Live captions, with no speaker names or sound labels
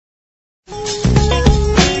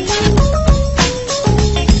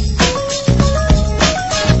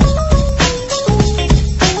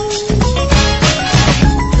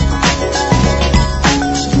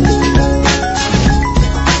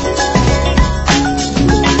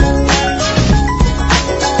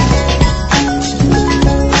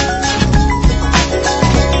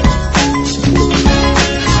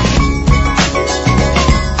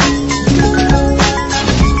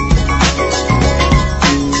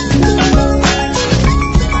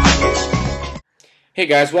Hey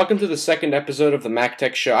guys, welcome to the second episode of the Mac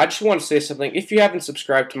Tech Show. I just want to say something. If you haven't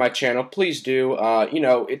subscribed to my channel, please do.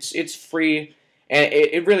 It's free, and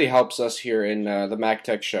it really helps us here in the Mac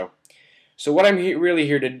Tech Show. So what I'm really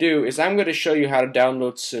here to do is I'm going to show you how to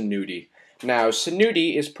download Senuti. Now,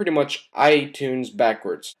 Senuti is pretty much iTunes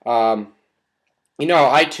backwards.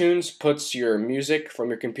 iTunes puts your music from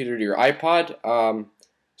your computer to your iPod.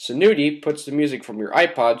 Senuti puts the music from your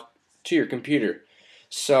iPod to your computer.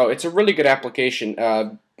 So it's a really good application.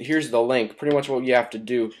 Here's the link. Pretty much what you have to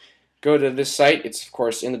do, go to this site. It's of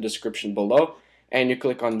course in the description below, and you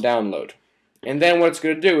click on download. And then what it's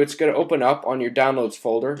going to do, it's going to open up on your downloads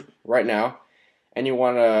folder right now, and you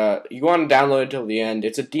want to download it till the end.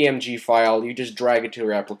 It's a DMG file. You just drag it to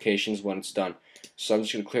your applications when it's done. So I'm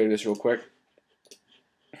just going to clear this real quick.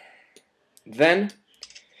 Then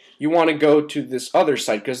you want to go to this other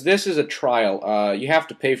site, because this is a trial. You have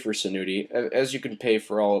to pay for Senuti, as you can pay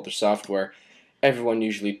for all other software. Everyone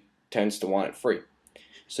usually tends to want it free.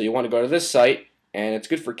 So you want to go to this site, and it's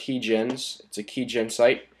good for keygens. It's a keygen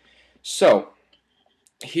site. So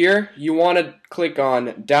here you want to click on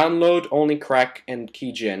download only crack and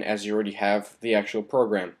keygen, as you already have the actual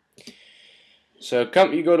program. So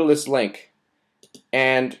you go to this link,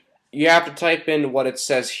 and you have to type in what it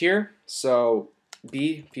says here. So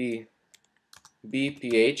BPH,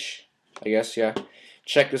 I guess, yeah.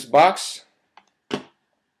 Check this box.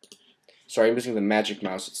 Sorry, I'm using the Magic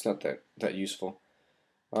Mouse. It's not that useful.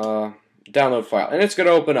 Download file, and it's going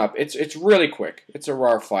to open up. It's really quick. It's a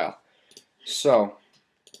RAR file. So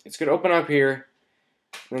it's going to open up here,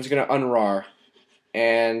 and it's going to unRAR,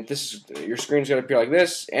 and your screen's going to appear like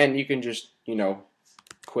this, and you can just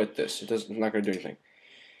quit this. It's not going to do anything.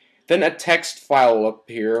 Then a text file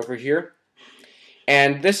over here.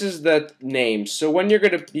 And this is the name. So when you're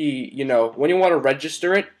going to be, when you want to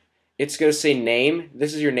register it, it's going to say name.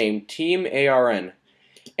 This is your name, Team ARN.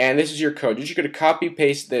 And this is your code. You're just going to copy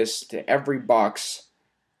paste this to every box.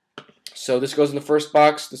 So this goes in the first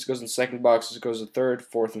box, this goes in the second box, this goes in the third,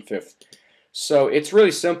 fourth, and fifth. So it's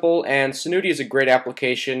really simple, and Senuti is a great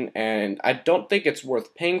application, and I don't think it's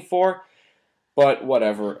worth paying for, but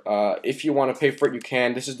whatever. If you want to pay for it, you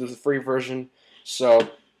can. This is the free version.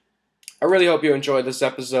 So I really hope you enjoyed this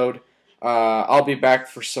episode. I'll be back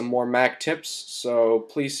for some more Mac tips, so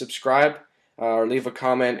please subscribe or leave a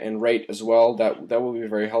comment and rate as well. That will be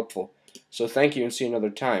very helpful. So thank you, and see you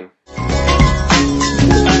another time.